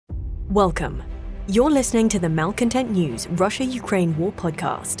Welcome. You're listening to the Malcontent News Russia-Ukraine War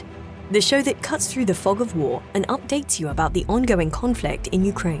podcast, the show that cuts through the fog of war and updates you about the ongoing conflict in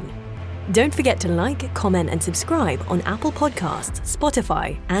Ukraine. Don't forget to like, comment, and subscribe on Apple Podcasts,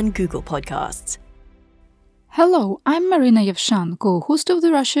 Spotify, and Google Podcasts. Hello, I'm Marina Yevshan, co-host of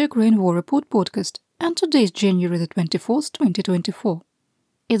the Russia-Ukraine War Report podcast, and today is January the 24th, 2024.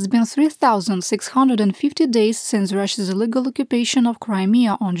 It's been 3,650 days since Russia's illegal occupation of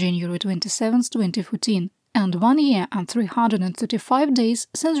Crimea on January 27, 2014, and 1 year and 335 days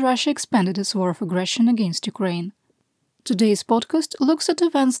since Russia expanded its war of aggression against Ukraine. Today's podcast looks at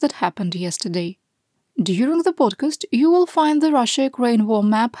events that happened yesterday. During the podcast, you will find the Russia-Ukraine war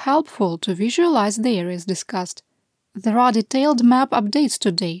map helpful to visualize the areas discussed. There are detailed map updates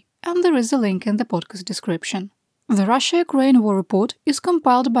today, and there is a link in the podcast description. The Russia-Ukraine War Report is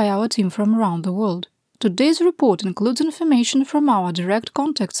compiled by our team from around the world. Today's report includes information from our direct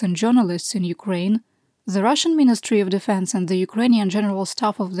contacts and journalists in Ukraine, the Russian Ministry of Defense and the Ukrainian General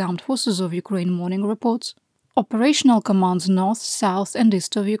Staff of the Armed Forces of Ukraine morning reports, operational commands north, south and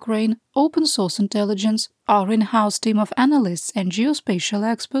east of Ukraine, open source intelligence, our in-house team of analysts and geospatial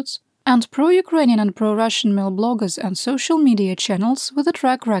experts, and pro-Ukrainian and pro-Russian male bloggers and social media channels with a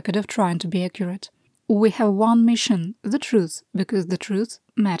track record of trying to be accurate. We have one mission, the truth, because the truth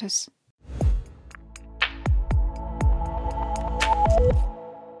matters.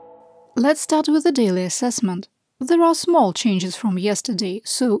 Let's start with the daily assessment. There are small changes from yesterday,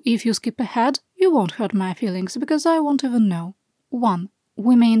 so if you skip ahead, you won't hurt my feelings because I won't even know. 1.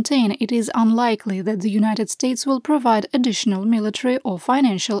 We maintain it is unlikely that the United States will provide additional military or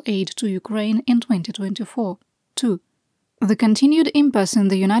financial aid to Ukraine in 2024. 2. The continued impasse in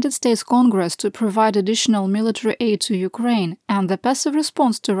the United States Congress to provide additional military aid to Ukraine and the passive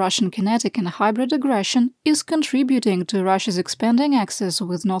response to Russian kinetic and hybrid aggression is contributing to Russia's expanding axis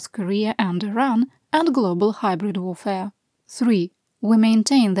with North Korea and Iran and global hybrid warfare. 3. We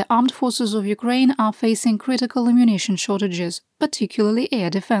maintain the armed forces of Ukraine are facing critical ammunition shortages, particularly air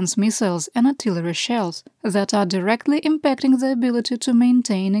defense missiles and artillery shells, that are directly impacting the ability to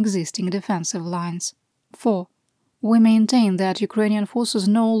maintain existing defensive lines. 4. We maintain that Ukrainian forces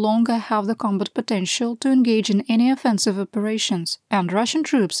no longer have the combat potential to engage in any offensive operations, and Russian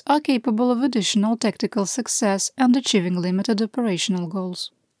troops are capable of additional tactical success and achieving limited operational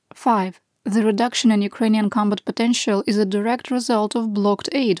goals. 5. The reduction in Ukrainian combat potential is a direct result of blocked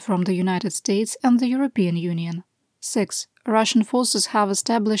aid from the United States and the European Union. 6. Russian forces have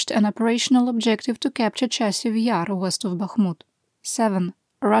established an operational objective to capture Chasiv Yar west of Bakhmut. 7.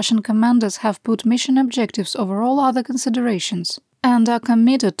 Russian commanders have put mission objectives over all other considerations and are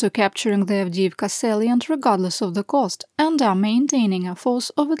committed to capturing the Avdiivka salient regardless of the cost and are maintaining a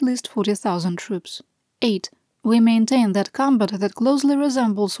force of at least 40,000 troops. 8. We maintain that combat that closely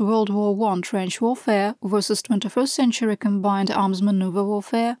resembles World War I trench warfare versus 21st century combined arms maneuver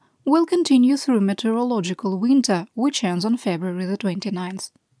warfare will continue through meteorological winter, which ends on February the 29th.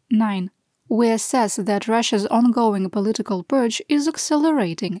 9. We assess that Russia's ongoing political purge is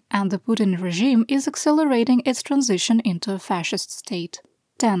accelerating and the Putin regime is accelerating its transition into a fascist state.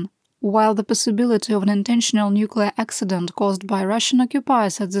 10. While the possibility of an intentional nuclear accident caused by Russian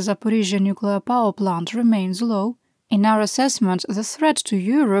occupiers at the Zaporizhzhia nuclear power plant remains low, in our assessment the threat to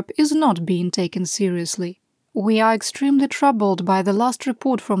Europe is not being taken seriously. We are extremely troubled by the last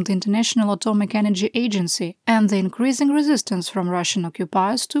report from the International Atomic Energy Agency and the increasing resistance from Russian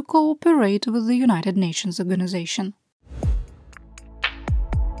occupiers to cooperate with the United Nations organization.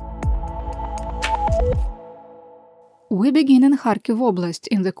 We begin in Kharkiv Oblast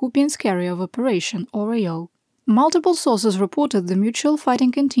in the Kupiansk Area of Operation, or AO. Multiple sources reported the mutual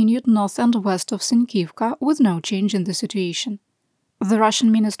fighting continued north and west of Sinkivka with no change in the situation. The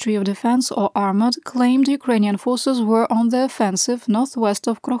Russian Ministry of Defense, or Armored, claimed Ukrainian forces were on the offensive northwest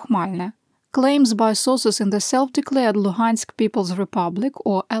of Krokhmalne. Claims by sources in the self-declared Luhansk People's Republic,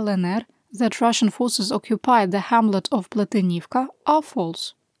 or LNR, that Russian forces occupied the hamlet of Platenivka are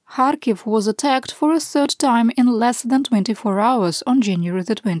false. Kharkiv was attacked for a third time in less than 24 hours on January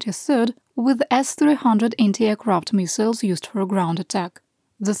the 23rd with S-300 anti-aircraft missiles used for a ground attack.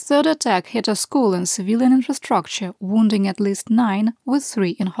 The third attack hit a school and civilian infrastructure, wounding at least 9, with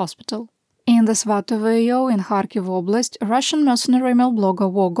 3 in hospital. In the Svatovo AO in Kharkiv Oblast, Russian mercenary male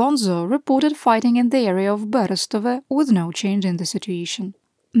blogger War Gonzo reported fighting in the area of Berestove with no change in the situation.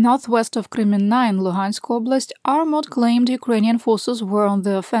 Northwest of Kremenna in Luhansk Oblast, Armored claimed Ukrainian forces were on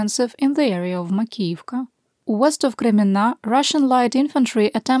the offensive in the area of Makiivka. West of Kremenna, Russian light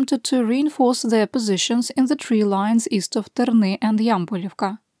infantry attempted to reinforce their positions in the tree lines east of Terny and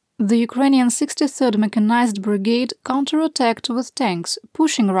Yampolivka. The Ukrainian 63rd Mechanized Brigade counterattacked with tanks,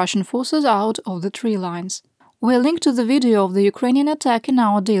 pushing Russian forces out of the tree lines. We'll link to the video of the Ukrainian attack in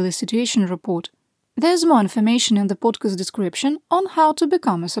our daily situation report. There's more information in the podcast description on how to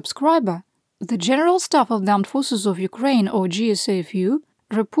become a subscriber. The General Staff of the Armed Forces of Ukraine, or GSAFU,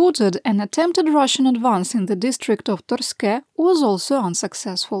 reported an attempted Russian advance in the district of Torske was also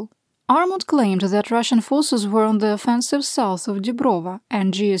unsuccessful. Armut claimed that Russian forces were on the offensive south of Dibrova,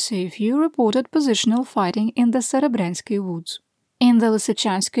 and GSAFU reported positional fighting in the Serebryansky woods. In the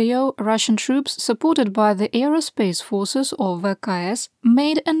Lysychanskoye, Russian troops, supported by the aerospace forces of VKS,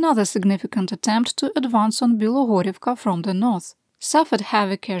 made another significant attempt to advance on Bilogorivka from the north, suffered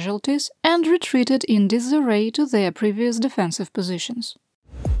heavy casualties, and retreated in disarray to their previous defensive positions.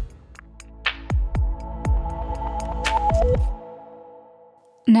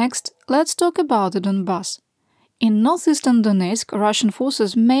 Next, let's talk about the Donbass. In northeastern Donetsk, Russian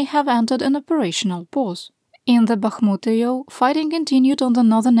forces may have entered an operational pause. In the Bakhmut area, fighting continued on the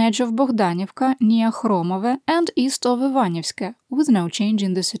northern edge of Bogdanivka, near Khromove and east of Ivanivske, with no change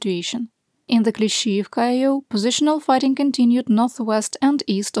in the situation. In the Klishchiivka area, positional fighting continued northwest and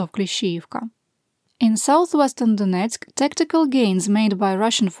east of Klishchiivka. In southwestern Donetsk, tactical gains made by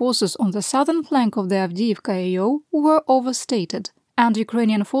Russian forces on the southern flank of the Avdiivka area were overstated, and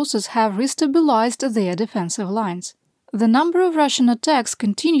Ukrainian forces have restabilized their defensive lines. The number of Russian attacks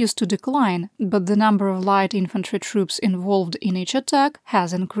continues to decline, but the number of light infantry troops involved in each attack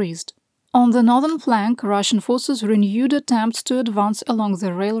has increased. On the northern flank, Russian forces renewed attempts to advance along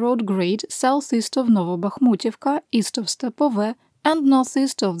the railroad grade southeast of Novobakhmutivka, east of Stepove, and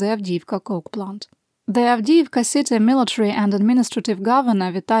northeast of the Avdiivka coke plant. The Avdiivka city military and administrative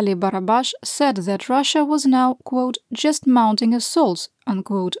governor Vitaly Barabash said that Russia was now, quote, just mounting assaults,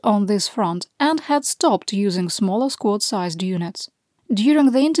 unquote, on this front and had stopped using smaller squad-sized units.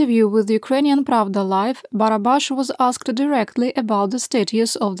 During the interview with the Ukrainian Pravda Live, Barabash was asked directly about the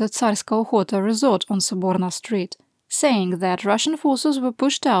status of the Tsarska Okhota resort on Soborna Street, saying that Russian forces were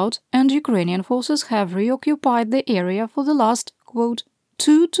pushed out and Ukrainian forces have reoccupied the area for the last, quote,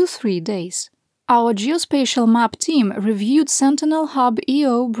 2 to 3 days. Our geospatial map team reviewed Sentinel Hub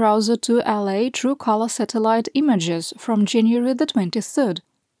EO Browser 2 LA True Color satellite images from January the 23rd,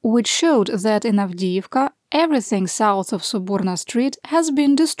 which showed that in Avdiivka, everything south of Soborna Street has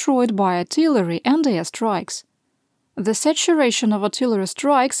been destroyed by artillery and airstrikes. The saturation of artillery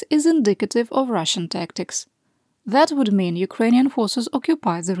strikes is indicative of Russian tactics. That would mean Ukrainian forces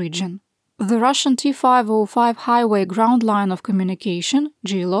occupy the region. The Russian T-505 highway ground line of communication,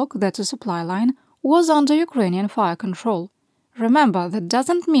 GLOC, that's a supply line, was under Ukrainian fire control. Remember, that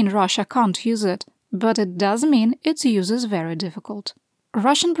doesn't mean Russia can't use it, but it does mean its use is very difficult.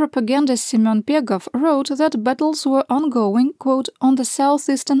 Russian propagandist Semyon Pegov wrote that battles were ongoing, quote, on the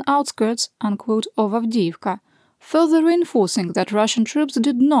southeastern outskirts, unquote, of Avdiivka, further reinforcing that Russian troops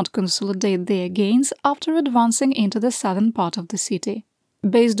did not consolidate their gains after advancing into the southern part of the city.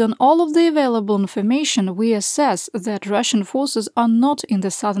 Based on all of the available information, we assess that Russian forces are not in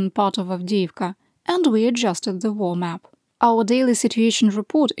the southern part of Avdiivka, and we adjusted the war map. Our daily situation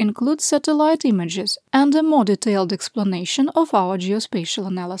report includes satellite images and a more detailed explanation of our geospatial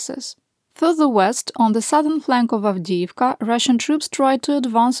analysis. Further west, on the southern flank of Avdiivka, Russian troops tried to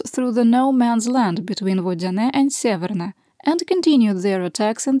advance through the no-man's land between Vodyane and Severne and continued their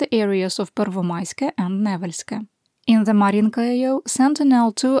attacks in the areas of Pervomaiske and Nevelske. In the Marinka area,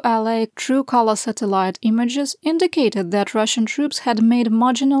 Sentinel-2 LA True Color satellite images indicated that Russian troops had made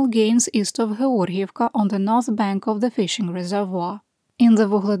marginal gains east of Georgievka on the north bank of the fishing reservoir. In the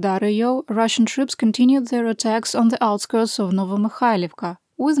Vuhledar area, Russian troops continued their attacks on the outskirts of Novomikhailivka,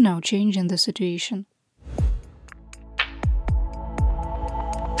 with no change in the situation.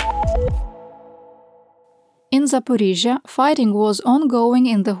 In Zaporizhia, fighting was ongoing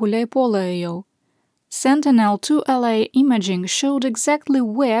in the Gulyaipole area. Sentinel-2 LA imaging showed exactly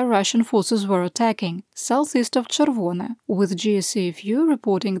where Russian forces were attacking, southeast of Chervone, with GSAFU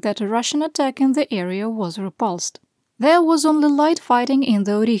reporting that a Russian attack in the area was repulsed. There was only light fighting in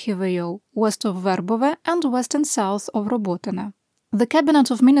the Orikhiv area, west of Verbove and west and south of Robotine. The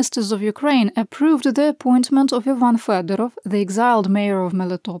Cabinet of Ministers of Ukraine approved the appointment of Ivan Fedorov, the exiled mayor of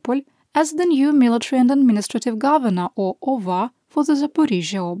Melitopol, as the new military and administrative governor, or OVA, for the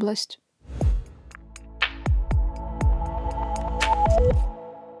Zaporizhia Oblast.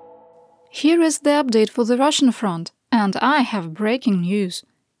 Here is the update for the Russian front, and I have breaking news.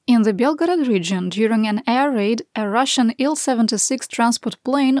 In the Belgorod region, during an air raid, a Russian Il-76 transport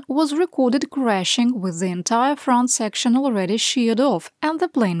plane was recorded crashing with the entire front section already sheared off and the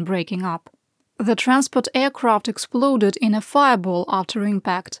plane breaking up. The transport aircraft exploded in a fireball after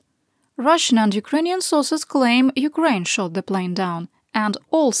impact. Russian and Ukrainian sources claim Ukraine shot the plane down, and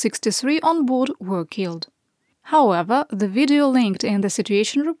all 63 on board were killed. However, the video linked in the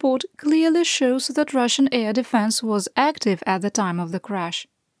situation report clearly shows that Russian air defense was active at the time of the crash.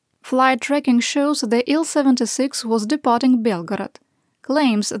 Flight tracking shows the Il-76 was departing Belgorod.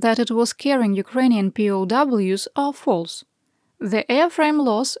 Claims that it was carrying Ukrainian POWs are false. The airframe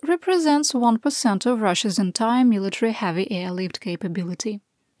loss represents 1% of Russia's entire military heavy airlift capability.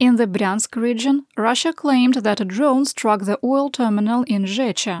 In the Bryansk region, Russia claimed that a drone struck the oil terminal in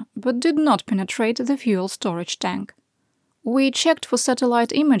Zhecha, but did not penetrate the fuel storage tank. We checked for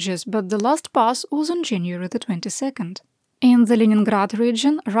satellite images, but the last pass was on January the 22nd. In the Leningrad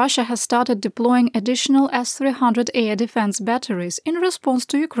region, Russia has started deploying additional S-300 air defense batteries in response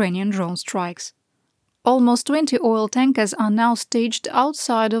to Ukrainian drone strikes. Almost 20 oil tankers are now staged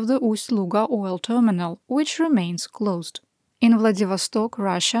outside of the Ust-Luga oil terminal, which remains closed. In Vladivostok,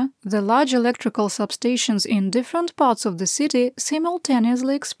 Russia, the large electrical substations in different parts of the city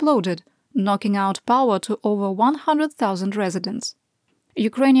simultaneously exploded, knocking out power to over 100,000 residents.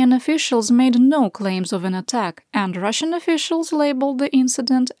 Ukrainian officials made no claims of an attack, and Russian officials labeled the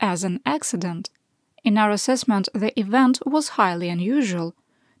incident as an accident. In our assessment, the event was highly unusual.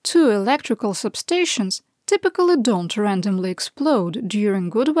 2 electrical substations typically don't randomly explode during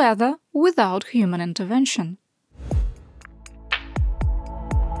good weather without human intervention.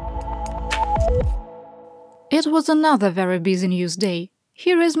 It was another very busy news day.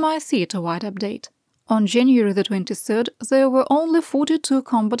 Here is my theater-wide update. On January the 23rd, there were only 42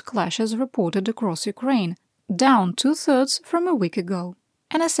 combat clashes reported across Ukraine, down 2/3 from a week ago.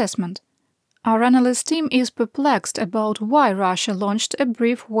 An assessment. Our analyst team is perplexed about why Russia launched a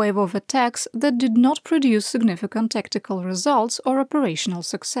brief wave of attacks that did not produce significant tactical results or operational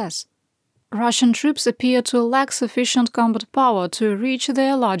success. Russian troops appear to lack sufficient combat power to reach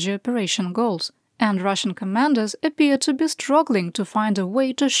their larger operation goals, and Russian commanders appear to be struggling to find a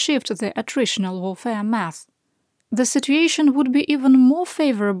way to shift the attritional warfare math. The situation would be even more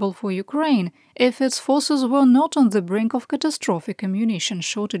favorable for Ukraine if its forces were not on the brink of catastrophic ammunition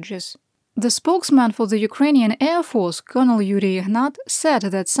shortages. The spokesman for the Ukrainian Air Force, Colonel Yuri Ignat, said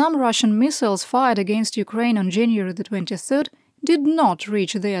that some Russian missiles fired against Ukraine on January the 23rd did not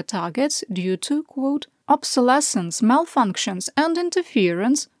reach their targets due to, quote, obsolescence, malfunctions, and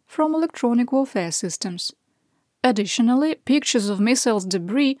interference from electronic warfare systems. Additionally, pictures of missiles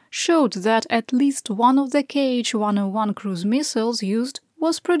debris showed that at least one of the Kh-101 cruise missiles used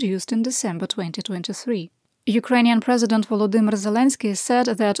was produced in December 2023. Ukrainian President Volodymyr Zelensky said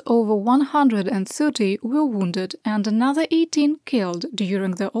that over 130 were wounded and another 18 killed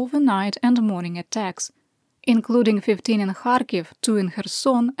during the overnight and morning attacks, including 15 in Kharkiv, 2 in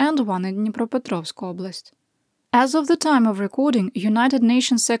Kherson, and 1 in Dnipropetrovsk Oblast. As of the time of recording, United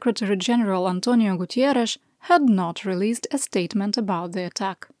Nations Secretary-General Antonio Guterres had not released a statement about the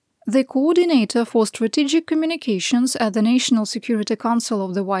attack. The coordinator for strategic communications at the National Security Council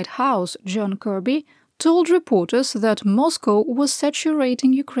of the White House, John Kirby, told reporters that Moscow was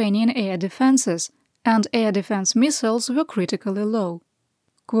saturating Ukrainian air defenses, and air defense missiles were critically low.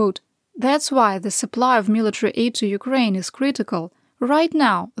 Quote, "That's why the supply of military aid to Ukraine is critical. Right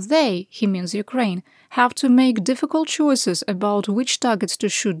now, they, he means Ukraine, have to make difficult choices about which targets to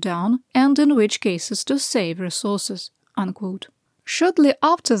shoot down and in which cases to save resources." Unquote. Shortly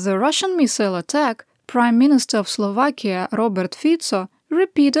after the Russian missile attack, Prime Minister of Slovakia Robert Fico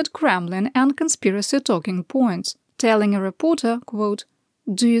repeated Kremlin and conspiracy talking points, telling a reporter, quote,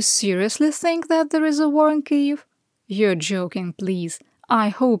 "Do you seriously think that there is a war in Kyiv? You're joking, please. I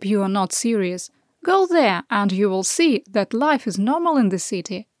hope you are not serious. Go there and you will see that life is normal in the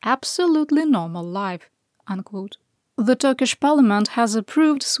city, absolutely normal life." Unquote. The Turkish parliament has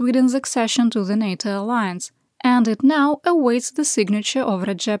approved Sweden's accession to the NATO alliance, and it now awaits the signature of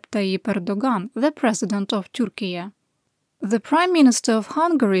Recep Tayyip Erdogan, the president of Turkey. The Prime Minister of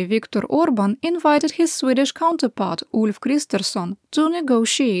Hungary, Viktor Orban, invited his Swedish counterpart, Ulf Kristersson, to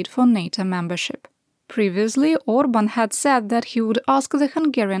negotiate for NATO membership. Previously, Orban had said that he would ask the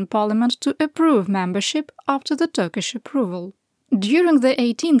Hungarian parliament to approve membership after the Turkish approval. During the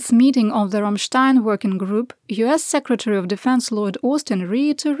 18th meeting of the Ramstein Working Group, US Secretary of Defense Lloyd Austin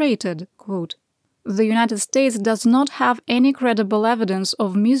reiterated, quote, "The United States does not have any credible evidence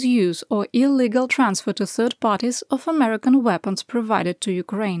of misuse or illegal transfer to third parties of American weapons provided to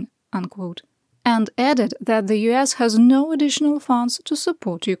Ukraine," unquote, and added that the US has no additional funds to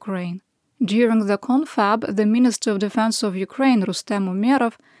support Ukraine. During the confab, the Minister of Defense of Ukraine, Rustem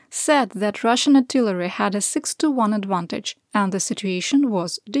Umerov, said that Russian artillery had a 6-1 advantage, and the situation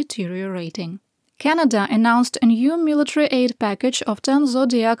was deteriorating. Canada announced a new military aid package of 10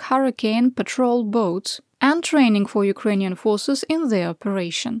 Zodiac Hurricane patrol boats and training for Ukrainian forces in their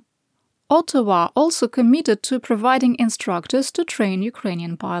operation. Ottawa also committed to providing instructors to train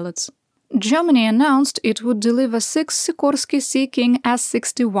Ukrainian pilots. Germany announced it would deliver 6 Sikorsky Sea King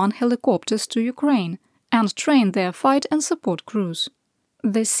S-61 helicopters to Ukraine and train their fight and support crews.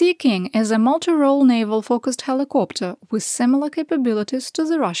 The Sea King is a multi-role naval-focused helicopter with similar capabilities to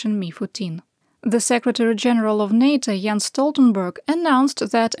the Russian Mi-14. The Secretary-General of NATO, Jens Stoltenberg,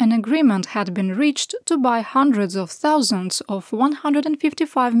 announced that an agreement had been reached to buy hundreds of thousands of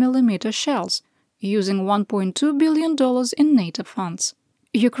 155mm shells, using $1.2 billion in NATO funds.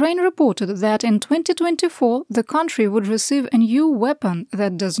 Ukraine reported that in 2024 the country would receive a new weapon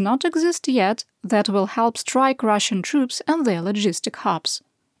that does not exist yet that will help strike Russian troops and their logistic hubs.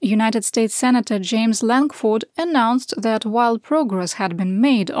 United States Senator James Lankford announced that while progress had been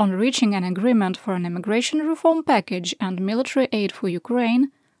made on reaching an agreement for an immigration reform package and military aid for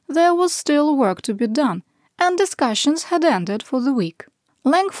Ukraine, there was still work to be done, and discussions had ended for the week.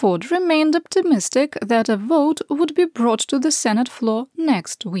 Lankford remained optimistic that a vote would be brought to the Senate floor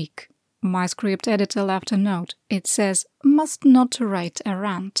next week. My script editor left a note. It says, "Must not write a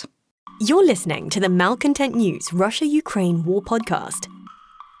rant." You're listening to the Malcontent News Russia-Ukraine War Podcast.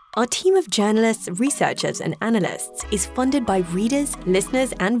 Our team of journalists, researchers, and analysts is funded by readers,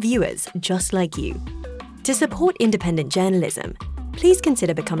 listeners, and viewers just like you. To support independent journalism, please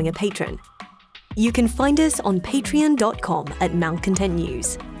consider becoming a patron. You can find us on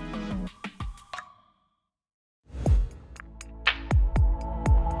patreon.com/malcontentnews.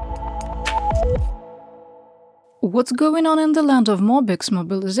 What's going on in the land of Mobix,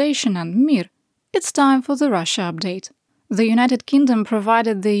 mobilization, and Mir? It's time for the Russia update. The United Kingdom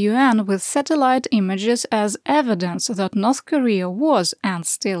provided the UN with satellite images as evidence that North Korea was, and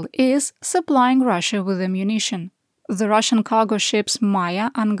still is, supplying Russia with ammunition. The Russian cargo ships Maya,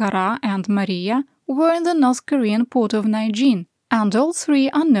 Angara, and Maria were in the North Korean port of Naijin, and all three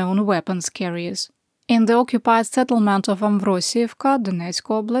are known weapons carriers. In the occupied settlement of Amvrosiivka, Donetsk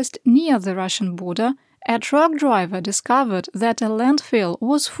Oblast, near the Russian border, a truck driver discovered that a landfill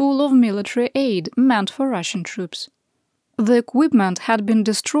was full of military aid meant for Russian troops. The equipment had been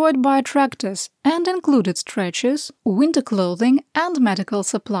destroyed by tractors and included stretchers, winter clothing, and medical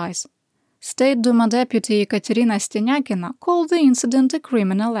supplies. State Duma Deputy Ekaterina Stenyakina called the incident a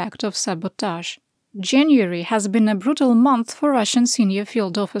criminal act of sabotage. January has been a brutal month for Russian senior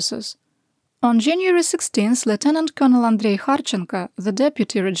field officers. On January 16th, Lieutenant Colonel Andrei Kharchenko, the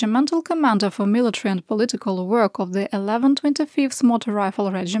Deputy Regimental Commander for Military and Political Work of the 1125th Motor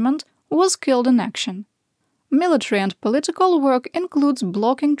Rifle Regiment, was killed in action. Military and political work includes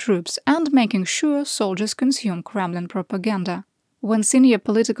blocking troops and making sure soldiers consume Kremlin propaganda. When senior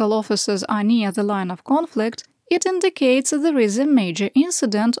political officers are near the line of conflict, it indicates there is a major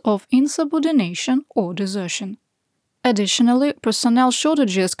incident of insubordination or desertion. Additionally, personnel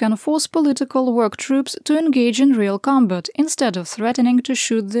shortages can force political work troops to engage in real combat instead of threatening to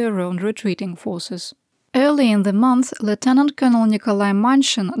shoot their own retreating forces. Early in the month, Lieutenant Colonel Nikolai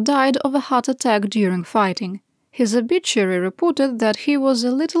Manshin died of a heart attack during fighting. His obituary reported that he was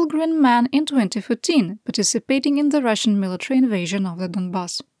a little green man in 2014, participating in the Russian military invasion of the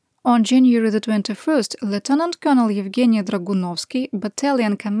Donbass. On January the 21st, Lieutenant Colonel Yevgeny Dragunovsky,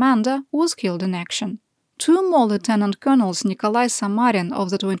 battalion commander, was killed in action. Two more Lieutenant Colonels, Nikolai Samarin of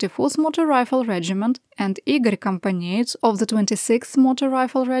the 24th Motor Rifle Regiment and Igor Kompanets of the 26th Motor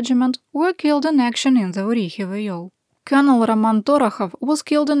Rifle Regiment, were killed in action in the Orikhiva Yol. Colonel Roman Torokhov was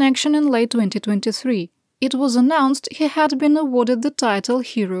killed in action in late 2023. It was announced he had been awarded the title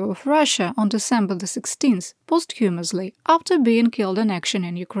Hero of Russia on December the 16th, posthumously, after being killed in action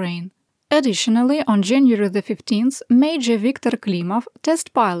in Ukraine. Additionally, on January the 15th, Major Viktor Klimov,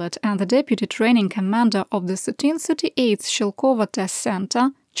 test pilot and the deputy training commander of the 1338th Shilkova Test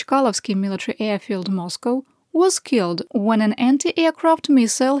Center, Chkalovsky Military Airfield, Moscow, was killed when an anti-aircraft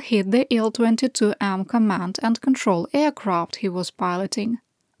missile hit the Il-22M command and control aircraft he was piloting.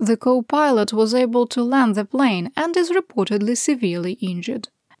 The co-pilot was able to land the plane and is reportedly severely injured.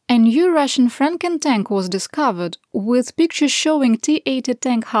 A new Russian Franken tank was discovered, with pictures showing T-80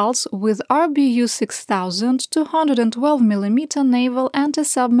 tank hulls with RBU 6000 212mm naval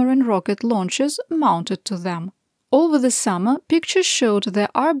anti-submarine rocket launchers mounted to them. Over the summer, pictures showed the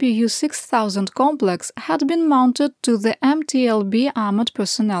RBU 6000 complex had been mounted to the MTLB armored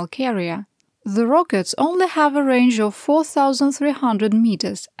personnel carrier. The rockets only have a range of 4,300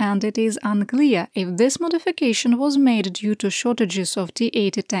 meters, and it is unclear if this modification was made due to shortages of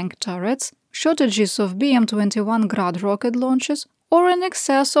T-80 tank turrets, shortages of BM-21 Grad rocket launchers, or in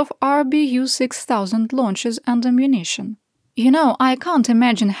excess of RBU 6000 launches and ammunition. I can't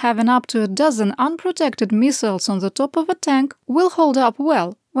imagine having up to a dozen unprotected missiles on the top of a tank will hold up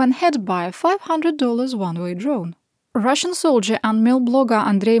well when hit by a $500 one-way drone. Russian soldier and mill blogger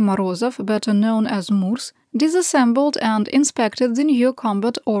Andrei Morozov, better known as Murs, disassembled and inspected the new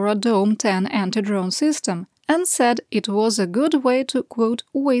Combat Aura Dome 10 anti-drone system and said it was a good way to, quote,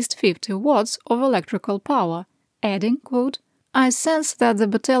 waste 50 watts of electrical power, adding, quote, I sense that the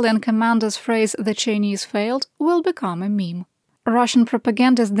battalion commander's phrase "the Chinese failed" will become a meme. Russian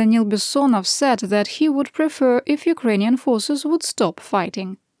propagandist Danil Bessonov said that he would prefer if Ukrainian forces would stop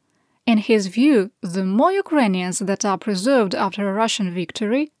fighting. In his view, the more Ukrainians that are preserved after a Russian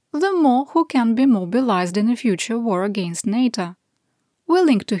victory, the more who can be mobilized in a future war against NATO. We'll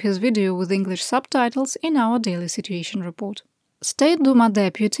link to his video with English subtitles in our daily situation report. State Duma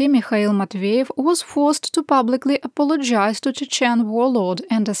deputy Mikhail Matveyev was forced to publicly apologize to Chechen warlord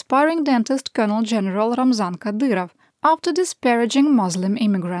and aspiring dentist Colonel General Ramzan Kadyrov after disparaging Muslim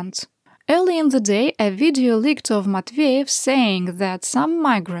immigrants. Early in the day, a video leaked of Matveyev saying that some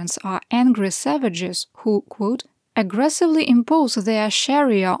migrants are angry savages who, quote, aggressively impose their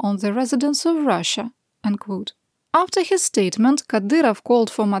Sharia on the residents of Russia, unquote. After his statement, Kadyrov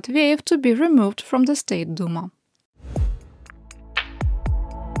called for Matveyev to be removed from the State Duma.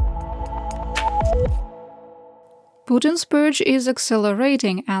 Putin's purge is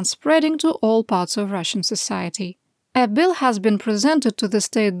accelerating and spreading to all parts of Russian society. A bill has been presented to the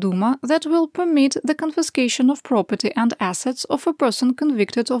State Duma that will permit the confiscation of property and assets of a person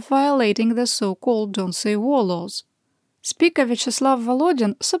convicted of violating the so-called Don't Say War laws. Speaker Vyacheslav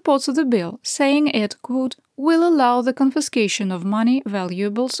Volodin supports the bill, saying it, quote, will allow the confiscation of money,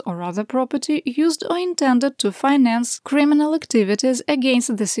 valuables or other property used or intended to finance criminal activities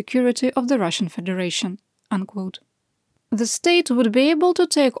against the security of the Russian Federation, unquote. The state would be able to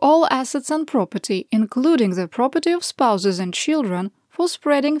take all assets and property, including the property of spouses and children, for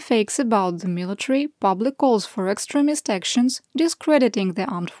spreading fakes about the military, public calls for extremist actions, discrediting the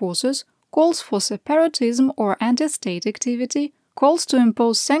armed forces, calls for separatism or anti-state activity, calls to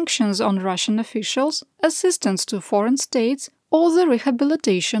impose sanctions on Russian officials, assistance to foreign states, or the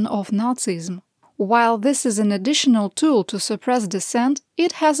rehabilitation of Nazism. While this is an additional tool to suppress dissent,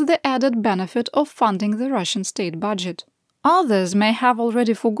 it has the added benefit of funding the Russian state budget. Others may have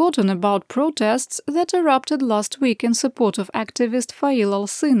already forgotten about protests that erupted last week in support of activist Fail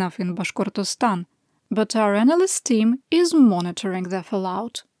Alsynov in Bashkortostan, but our analyst team is monitoring the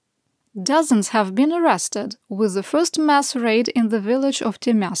fallout. Dozens have been arrested, with the first mass raid in the village of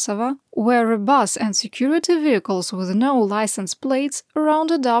Temyasovo, where a bus and security vehicles with no license plates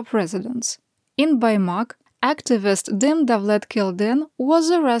rounded up residents. In Baimak, activist Dim Davlet Kelden was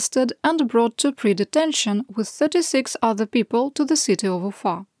arrested and brought to pre-detention with 36 other people to the city of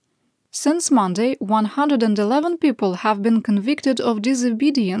Ufa. Since Monday, 111 people have been convicted of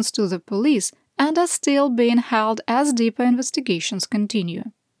disobedience to the police and are still being held as deeper investigations continue.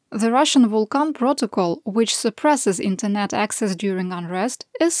 The Russian Vulcan Protocol, which suppresses internet access during unrest,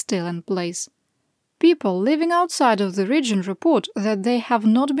 is still in place. People living outside of the region report that they have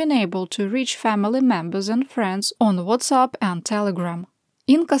not been able to reach family members and friends on WhatsApp and Telegram.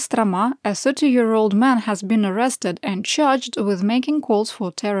 In Kostroma, a 30-year-old man has been arrested and charged with making calls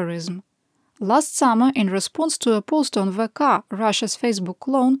for terrorism. Last summer, in response to a post on VK, Russia's Facebook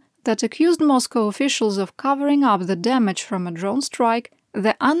clone, that accused Moscow officials of covering up the damage from a drone strike,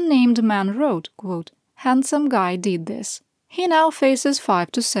 the unnamed man wrote, quote, "Handsome guy did this." He now faces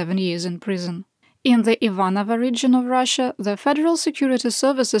 5 to 7 years in prison. In the Ivanovo region of Russia, the Federal Security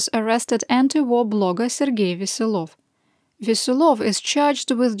Services arrested anti-war blogger Sergei Veselov. Veselov is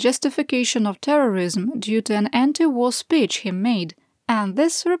charged with justification of terrorism due to an anti-war speech he made, and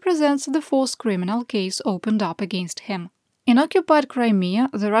this represents the fourth criminal case opened up against him. In occupied Crimea,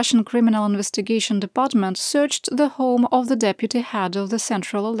 the Russian Criminal Investigation Department searched the home of the deputy head of the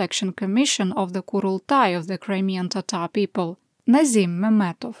Central Election Commission of the Kurultai of the Crimean Tatar people, Nazim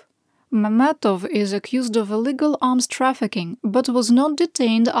Mehmetov. Mehmetov is accused of illegal arms trafficking, but was not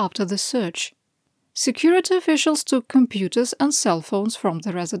detained after the search. Security officials took computers and cell phones from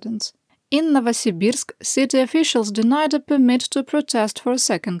the residence. In Novosibirsk, city officials denied a permit to protest for a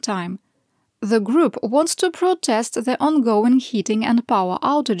second time. The group wants to protest the ongoing heating and power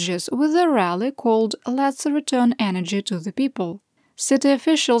outages with a rally called "Let's Return Energy to the People." City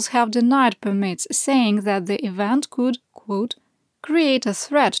officials have denied permits, saying that the event could, quote, create a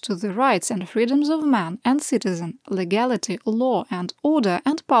threat to the rights and freedoms of man and citizen, legality, law and order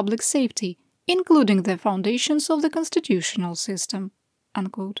and public safety, including the foundations of the constitutional system,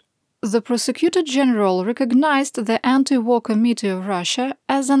 unquote. The Prosecutor General recognized the Anti-War Committee of Russia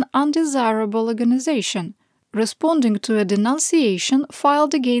as an undesirable organization, responding to a denunciation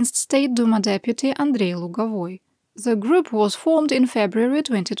filed against State Duma Deputy Andrei Lugovoy. The group was formed in February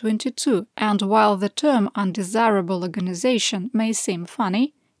 2022, and while the term undesirable organization may seem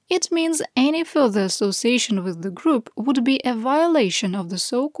funny, it means any further association with the group would be a violation of the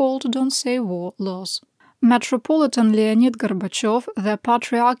so-called Don't Say War laws. Metropolitan Leonid Gorbachev, the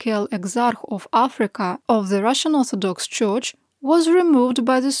Patriarchal Exarch of Africa of the Russian Orthodox Church, was removed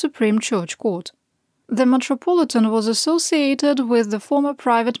by the Supreme Church Court. The Metropolitan was associated with the former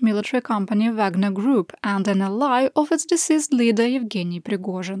private military company Wagner Group and an ally of its deceased leader Yevgeny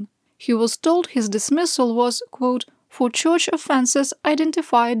Prigozhin. He was told his dismissal was, quote, for church offenses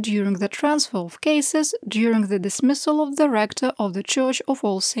identified during the transfer of cases during the dismissal of the rector of the Church of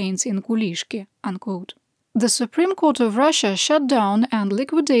All Saints in Kulishki, unquote. The Supreme Court of Russia shut down and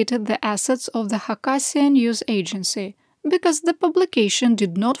liquidated the assets of the Khakassia News Agency because the publication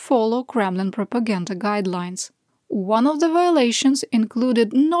did not follow Kremlin propaganda guidelines. One of the violations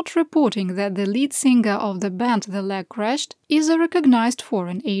included not reporting that the lead singer of the band The Leg Crashed is a recognized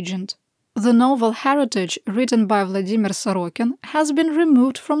foreign agent. The novel Heritage, written by Vladimir Sorokin, has been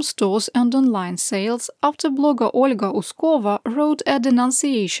removed from stores and online sales after blogger Olga Uskova wrote a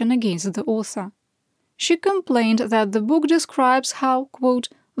denunciation against the author. She complained that the book describes how, quote,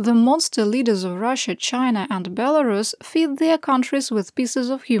 the monster leaders of Russia, China and Belarus feed their countries with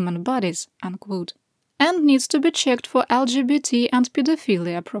pieces of human bodies, unquote, and needs to be checked for LGBT and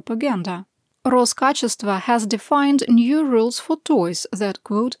pedophilia propaganda. Roskачество has defined new rules for toys that,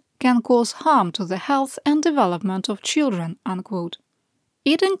 quote, can cause harm to the health and development of children, unquote.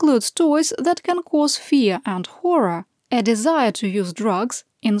 It includes toys that can cause fear and horror, a desire to use drugs,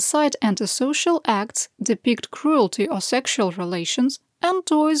 incite antisocial acts, depict cruelty or sexual relations, and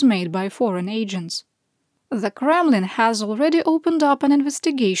toys made by foreign agents. The Kremlin has already opened up an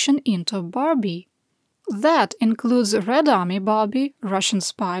investigation into Barbie. That includes Red Army Barbie, Russian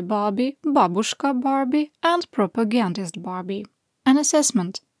Spy Barbie, Babushka Barbie, and Propagandist Barbie. An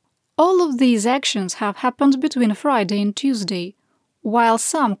assessment. All of these actions have happened between Friday and Tuesday. While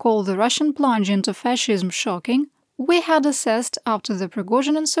some call the Russian plunge into fascism shocking, we had assessed after the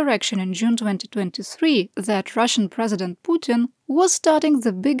Prigozhin insurrection in June 2023 that Russian President Putin was starting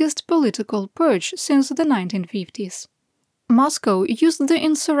the biggest political purge since the 1950s. Moscow used the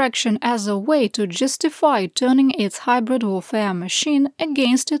insurrection as a way to justify turning its hybrid warfare machine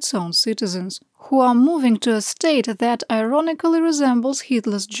against its own citizens, who are moving to a state that ironically resembles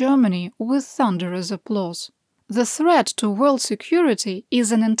Hitler's Germany with thunderous applause. The threat to world security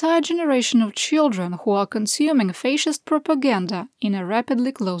is an entire generation of children who are consuming fascist propaganda in a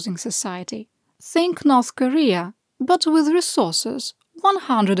rapidly closing society. Think North Korea, but with resources,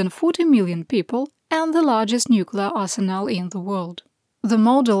 140 million people, and the largest nuclear arsenal in the world. The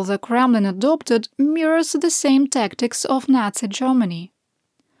model the Kremlin adopted mirrors the same tactics of Nazi Germany.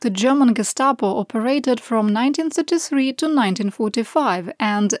 The German Gestapo operated from 1933 to 1945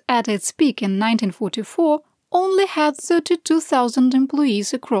 and, at its peak in 1944, only had 32,000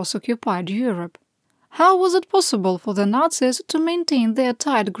 employees across occupied Europe. How was it possible for the Nazis to maintain their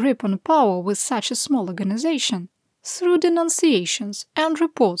tight grip on power with such a small organization? Through denunciations and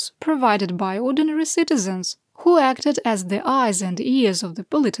reports provided by ordinary citizens who acted as the eyes and ears of the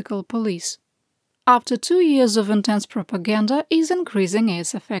political police. After 2 years of intense propaganda is increasing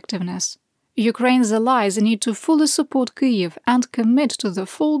its effectiveness. Ukraine's allies need to fully support Kyiv and commit to the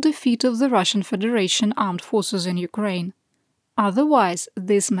full defeat of the Russian Federation armed forces in Ukraine. Otherwise,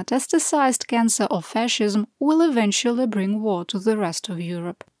 this metastasized cancer of fascism will eventually bring war to the rest of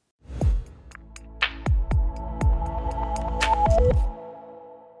Europe.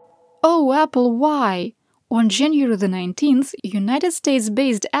 Oh, Apple, why? On January the 19th, United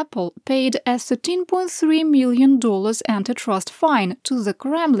States-based Apple paid a $13.3 million antitrust fine to the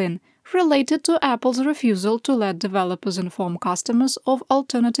Kremlin related to Apple's refusal to let developers inform customers of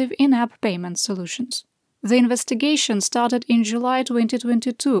alternative in-app payment solutions. The investigation started in July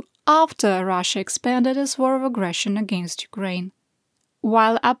 2022, after Russia expanded its war of aggression against Ukraine.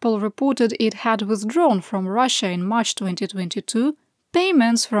 While Apple reported it had withdrawn from Russia in March 2022,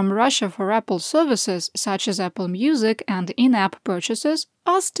 payments from Russia for Apple services such as Apple Music and in-app purchases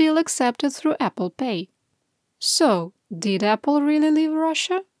are still accepted through Apple Pay. So, did Apple really leave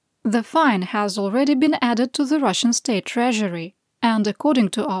Russia? The fine has already been added to the Russian state treasury, and according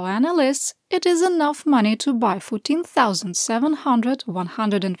to our analysts, it is enough money to buy 14,700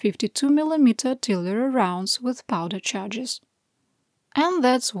 152mm artillery rounds with powder charges. And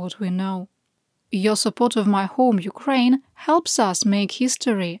that's what we know. Your support of my home, Ukraine, helps us make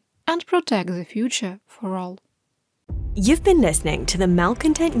history, and protect the future for all. You've been listening to the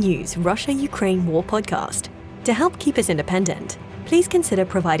Malcontent News Russia-Ukraine War podcast. To help keep us independent, please consider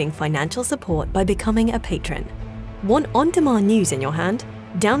providing financial support by becoming a patron. Want on-demand news in your hand?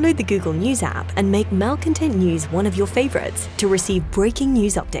 Download the Google News app and make Malcontent News one of your favorites to receive breaking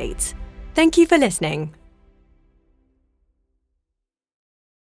news updates. Thank you for listening.